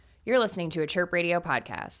You're listening to a Chirp Radio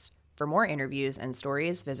podcast. For more interviews and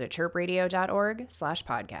stories, visit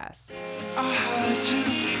chirpradio.org/podcasts. I had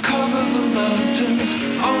to cover the mountains,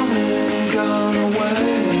 all in, gone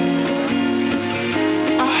away.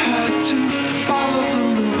 I had to follow the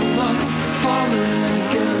moonlight, falling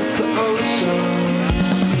against the ocean.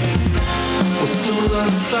 With similar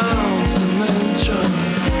sounds to mention,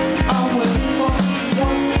 I went for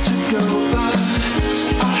one to go by.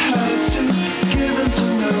 I had to give in to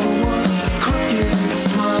no one, crooked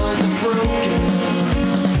smiles and broken.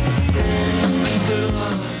 Still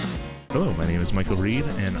Hello, my name is Michael Reed,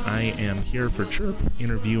 and I am here for Chirp,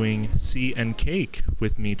 interviewing Sea and Cake.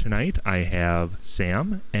 With me tonight, I have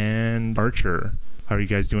Sam and Archer. How are you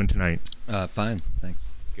guys doing tonight? Fine,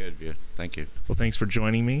 thanks. Good, good. Thank you. Well, thanks for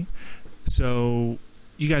joining me. So,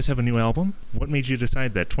 you guys have a new album. What made you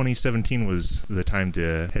decide that 2017 was the time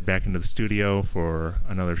to head back into the studio for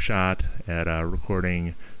another shot at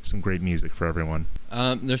recording some great music for everyone?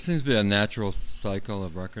 There seems to be a natural cycle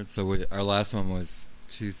of records. So our last one was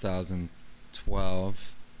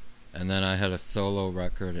 2012, and then I had a solo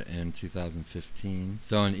record in 2015.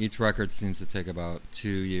 So in each record seems to take about 2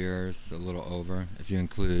 years, a little over, if you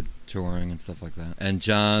include touring and stuff like that. And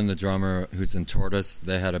John, the drummer who's in Tortoise,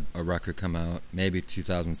 they had a record come out maybe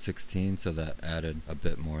 2016, so that added a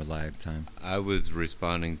bit more lag time. I was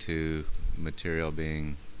responding to material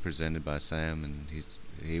being presented by Sam, and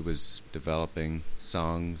he was developing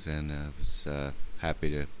songs, and I was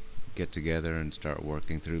happy to get together and start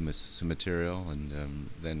working through some material, and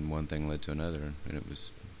then one thing led to another, and it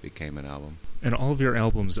became an album. And all of your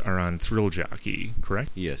albums are on Thrill Jockey,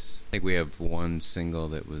 correct? Yes. I think we have one single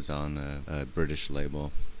that was on a British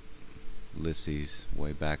label, Lissy's,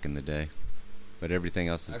 way back in the day. But everything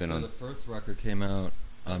else has been on... the first record came out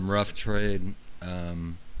on Rough Trade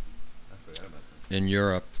in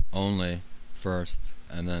Europe only first,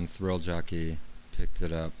 and then Thrill Jockey picked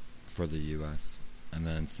it up for the U.S., and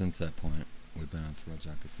then since that point, we've been on Thrill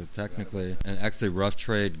Jockey. So technically, and actually Rough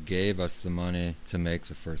Trade gave us the money to make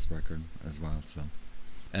the first record as well. So,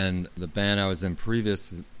 and the band I was in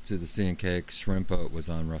previous to the Sea and Cake, Shrimp Boat, was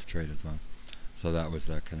on Rough Trade as well. So that was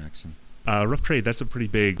that connection. Rough Trade, that's a pretty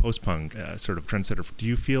big post-punk sort of trendsetter. Do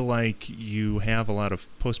you feel like you have a lot of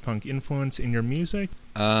post-punk influence in your music?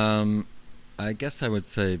 I guess I would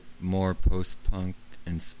say more post-punk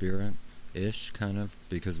in spirit-ish, kind of,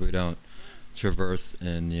 because we don't traverse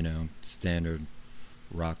in, standard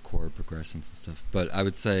rock chord progressions and stuff. But I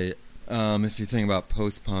would say, if you think about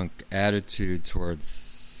post-punk attitude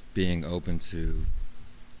towards being open to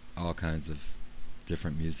all kinds of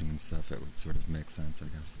different music and stuff, it would sort of make sense, I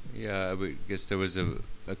guess. Yeah, I guess there was a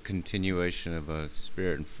continuation of a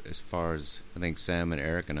spirit as far as I think Sam and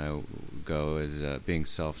Eric and I go as being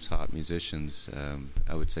self-taught musicians.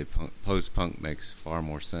 I would say post-punk makes far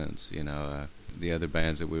more sense, the other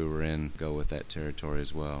bands that we were in go with that territory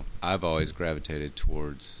as well. I've always gravitated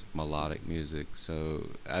towards melodic music, so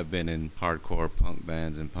I've been in hardcore punk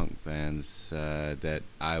bands and punk bands that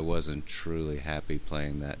I wasn't truly happy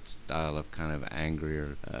playing that style of kind of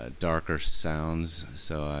angrier, darker sounds,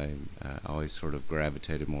 so I always sort of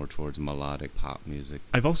gravitated more towards melodic pop music.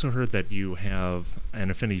 I've also heard that you have an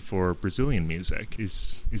affinity for Brazilian music.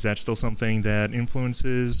 Is that still something that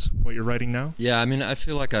influences what you're writing now? Yeah, I mean, I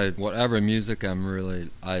feel like whatever music I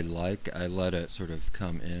let it sort of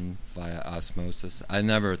come in via osmosis. I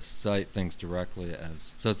never cite things directly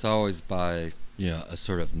so it's always by, a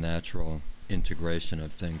sort of natural integration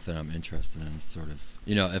of things that I'm interested in, sort of,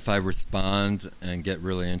 if I respond and get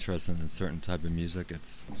really interested in a certain type of music,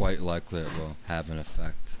 it's quite likely it will have an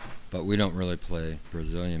effect. But we don't really play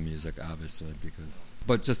Brazilian music, obviously,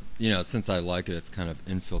 but just, since I like it, it's kind of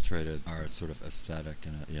infiltrated our sort of aesthetic,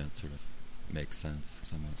 and it sort of makes sense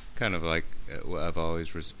somehow. Kind of like what I've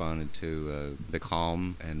always responded to, the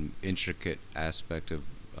calm and intricate aspect of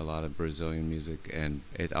a lot of Brazilian music, and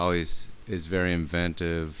it always is very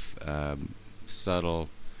inventive, subtle,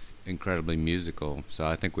 incredibly musical. So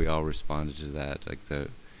I think we all responded to that.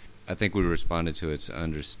 I think we responded to its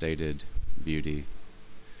understated beauty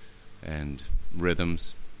and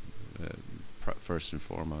rhythms, first and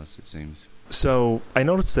foremost, it seems. So I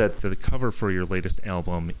noticed that the cover for your latest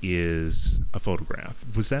album is a photograph.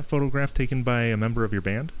 Was that photograph taken by a member of your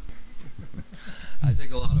band? I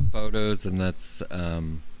take a lot of photos, and that's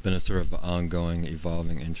been a sort of ongoing,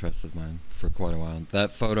 evolving interest of mine for quite a while.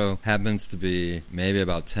 That photo happens to be maybe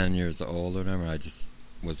about 10 years old or whatever. I just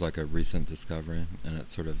was like a recent discovery, and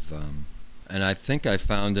it's sort of... And I think I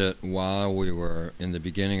found it while we were in the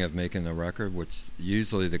beginning of making the record, which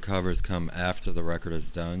usually the covers come after the record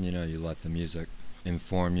is done. You let the music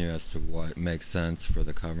inform you as to what makes sense for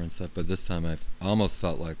the cover and stuff. But this time I almost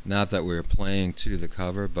felt like, not that we were playing to the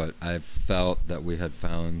cover, but I felt that we had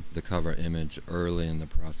found the cover image early in the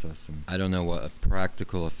process. And I don't know what a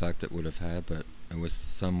practical effect it would have had, but it was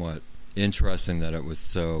somewhat interesting that it was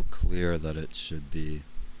so clear that it should be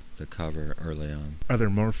the cover early on. Are there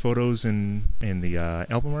more photos in the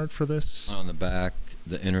album art for this? On the back,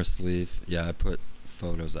 the inner sleeve, yeah, I put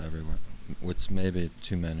photos everywhere, which maybe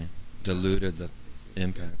too many. Diluted the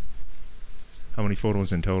impact. How many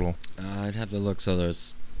photos in total? I'd have to look. So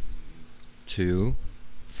there's 6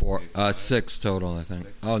 total, I think.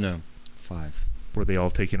 Oh no, 5. Were they all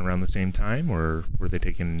taken around the same time, or were they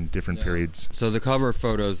taken in different periods? So the cover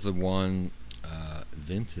photo is the one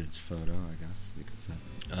vintage photo, I guess you could say.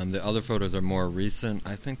 The other photos are more recent.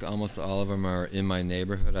 I think almost all of them are in my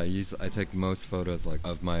neighborhood. I take most photos like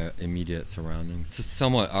of my immediate surroundings. It's a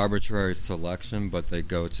somewhat arbitrary selection, but they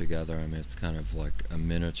go together. I mean, it's kind of like a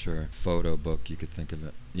miniature photo book, you could think of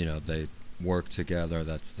it. You know, they work together,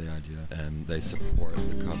 that's the idea, and they support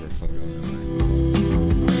the cover photo in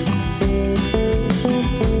a way.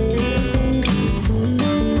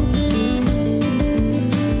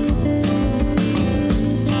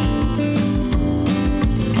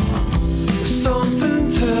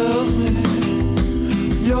 Tells me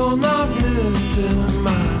you're not missing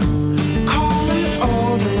mine. Call it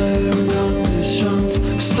ordinary conditions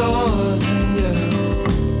starting, yeah.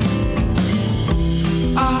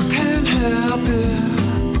 I can't help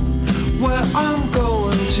it where I'm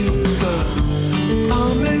going to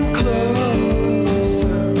I'm in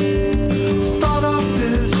closer. Start off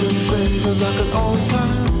vision fading like an old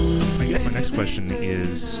time. I guess my next question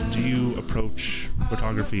is, do you approach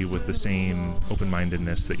photography with the same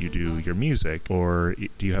open-mindedness that you do your music, or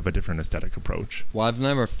do you have a different aesthetic approach? Well, I've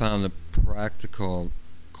never found a practical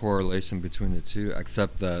correlation between the two,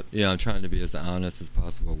 except that, I'm trying to be as honest as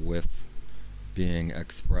possible with being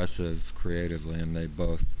expressive creatively, and they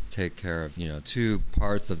both take care of, two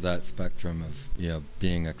parts of that spectrum of,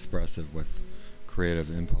 being expressive with creative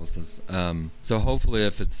impulses. So hopefully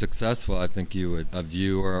if it's successful, I think a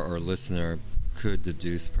viewer or listener could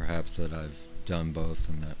deduce perhaps that I've done both,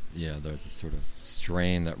 and that there's a sort of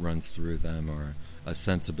strain that runs through them, or a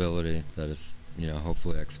sensibility that is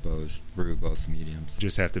hopefully exposed through both mediums. You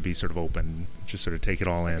just have to be sort of open, just sort of take it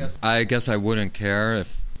all in. I guess I wouldn't care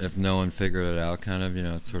if no one figured it out, kind of,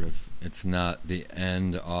 it's not the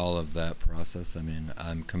end all of that process. I mean,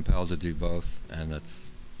 I'm compelled to do both, and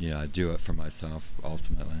that's I do it for myself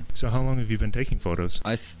ultimately. So how long have you been taking photos?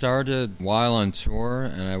 I started while on tour,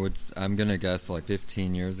 and I'm gonna guess like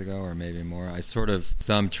 15 years ago or maybe more. So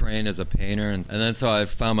I'm trained as a painter, and then so I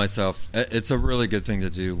found myself, it's a really good thing to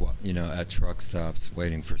do, at truck stops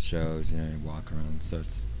waiting for shows, you walk around. So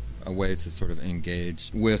it's a way to sort of engage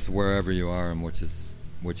with wherever you are, and which is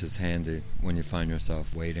handy when you find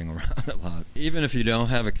yourself waiting around a lot. Even if you don't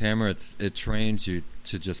have a camera, it trains you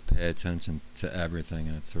to just pay attention to everything,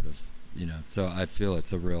 and it's sort of, so I feel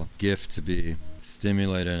it's a real gift to be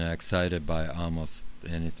stimulated and excited by almost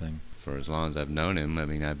anything. For as long as I've known him, I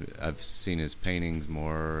mean, I've seen his paintings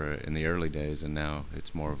more in the early days, and now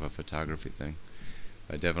it's more of a photography thing.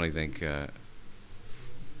 I definitely think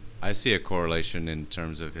I see a correlation in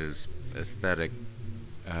terms of his aesthetic,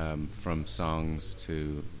 from songs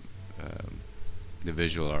to the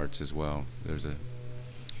visual arts as well. There's a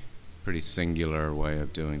pretty singular way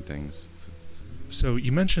of doing things. So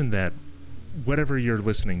you mentioned that whatever you're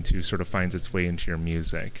listening to sort of finds its way into your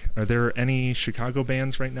music. Are there any Chicago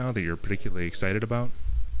bands right now that you're particularly excited about?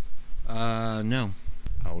 No.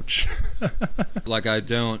 Ouch. Like I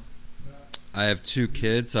have 2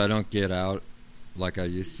 kids, so I don't get out like I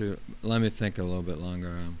used to. Let me think a little bit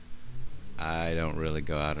longer. I don't really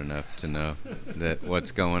go out enough to know that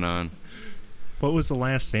what's going on. What was the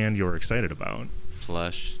last band you were excited about?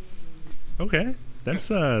 Plush. Okay, that's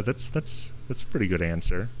a pretty good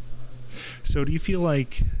answer. So, do you feel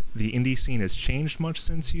like the indie scene has changed much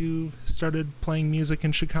since you started playing music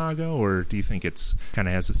in Chicago, or do you think it's kind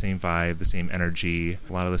of has the same vibe, the same energy,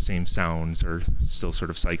 a lot of the same sounds are still sort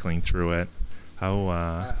of cycling through it? How?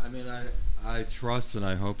 I mean, I trust and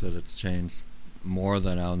I hope that it's changed more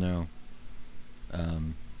than I'll know.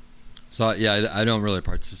 So I don't really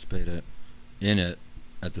participate in it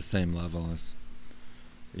at the same level as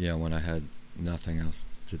when I had nothing else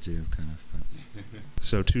to do, kind of.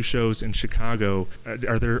 So 2 shows in Chicago.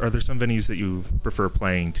 Are there some venues that you prefer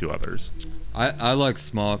playing to others? I like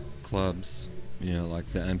small clubs, like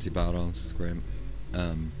the Empty Bottle. It's great.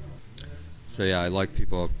 So I like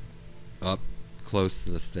people up close to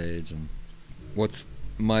the stage, and what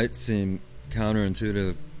might seem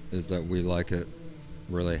counterintuitive is that we like it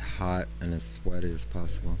really hot and as sweaty as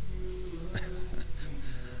possible.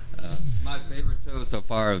 My favorite shows so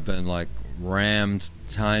far have been like rammed,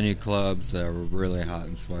 tiny clubs that were really hot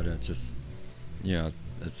and sweaty. It's just, a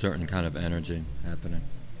certain kind of energy happening.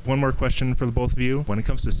 One more question for the both of you. When it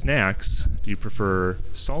comes to snacks, do you prefer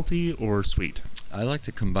salty or sweet? I like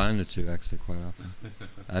to combine the two, actually, quite often.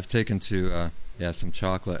 I've taken to, some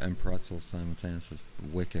chocolate and pretzels simultaneously. It's a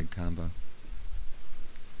wicked combo.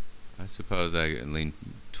 I suppose I lean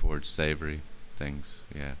towards savory things.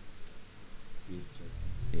 Yeah.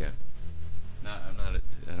 Yeah. I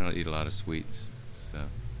don't eat a lot of sweets stuff.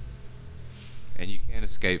 And you can't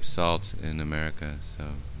escape salt in America, so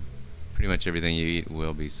pretty much everything you eat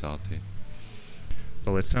will be salty.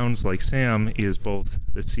 Well, it sounds like Sam is both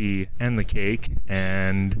the C and the cake,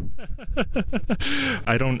 and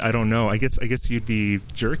I don't know. I guess you'd be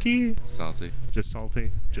jerky? Salty. Just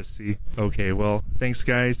salty? Just C. Okay, well, thanks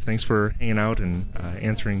guys. Thanks for hanging out and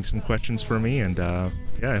answering some questions for me, and I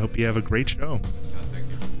hope you have a great show. Oh, thank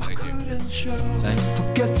you. Thank you. Thanks.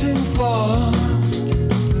 Forgetting far,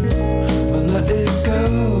 but let it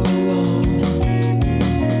go.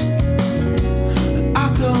 I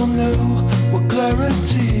don't know what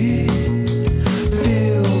clarity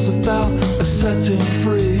feels without a setting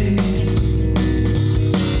free.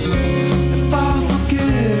 If I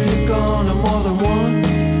forgive, you're gone more than once.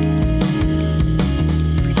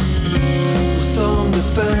 With some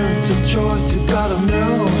defensive choice, you gotta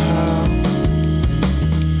know how.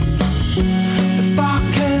 If I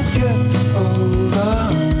can't get this over,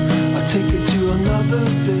 I'll take it to another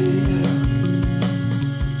day.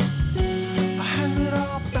 I hand it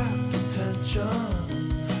all back,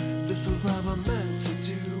 attention. This was never meant to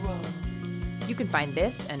do. You can find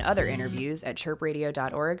this and other interviews at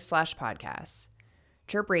chirpradio.org/podcasts.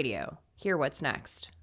 Chirp Radio. Hear what's next.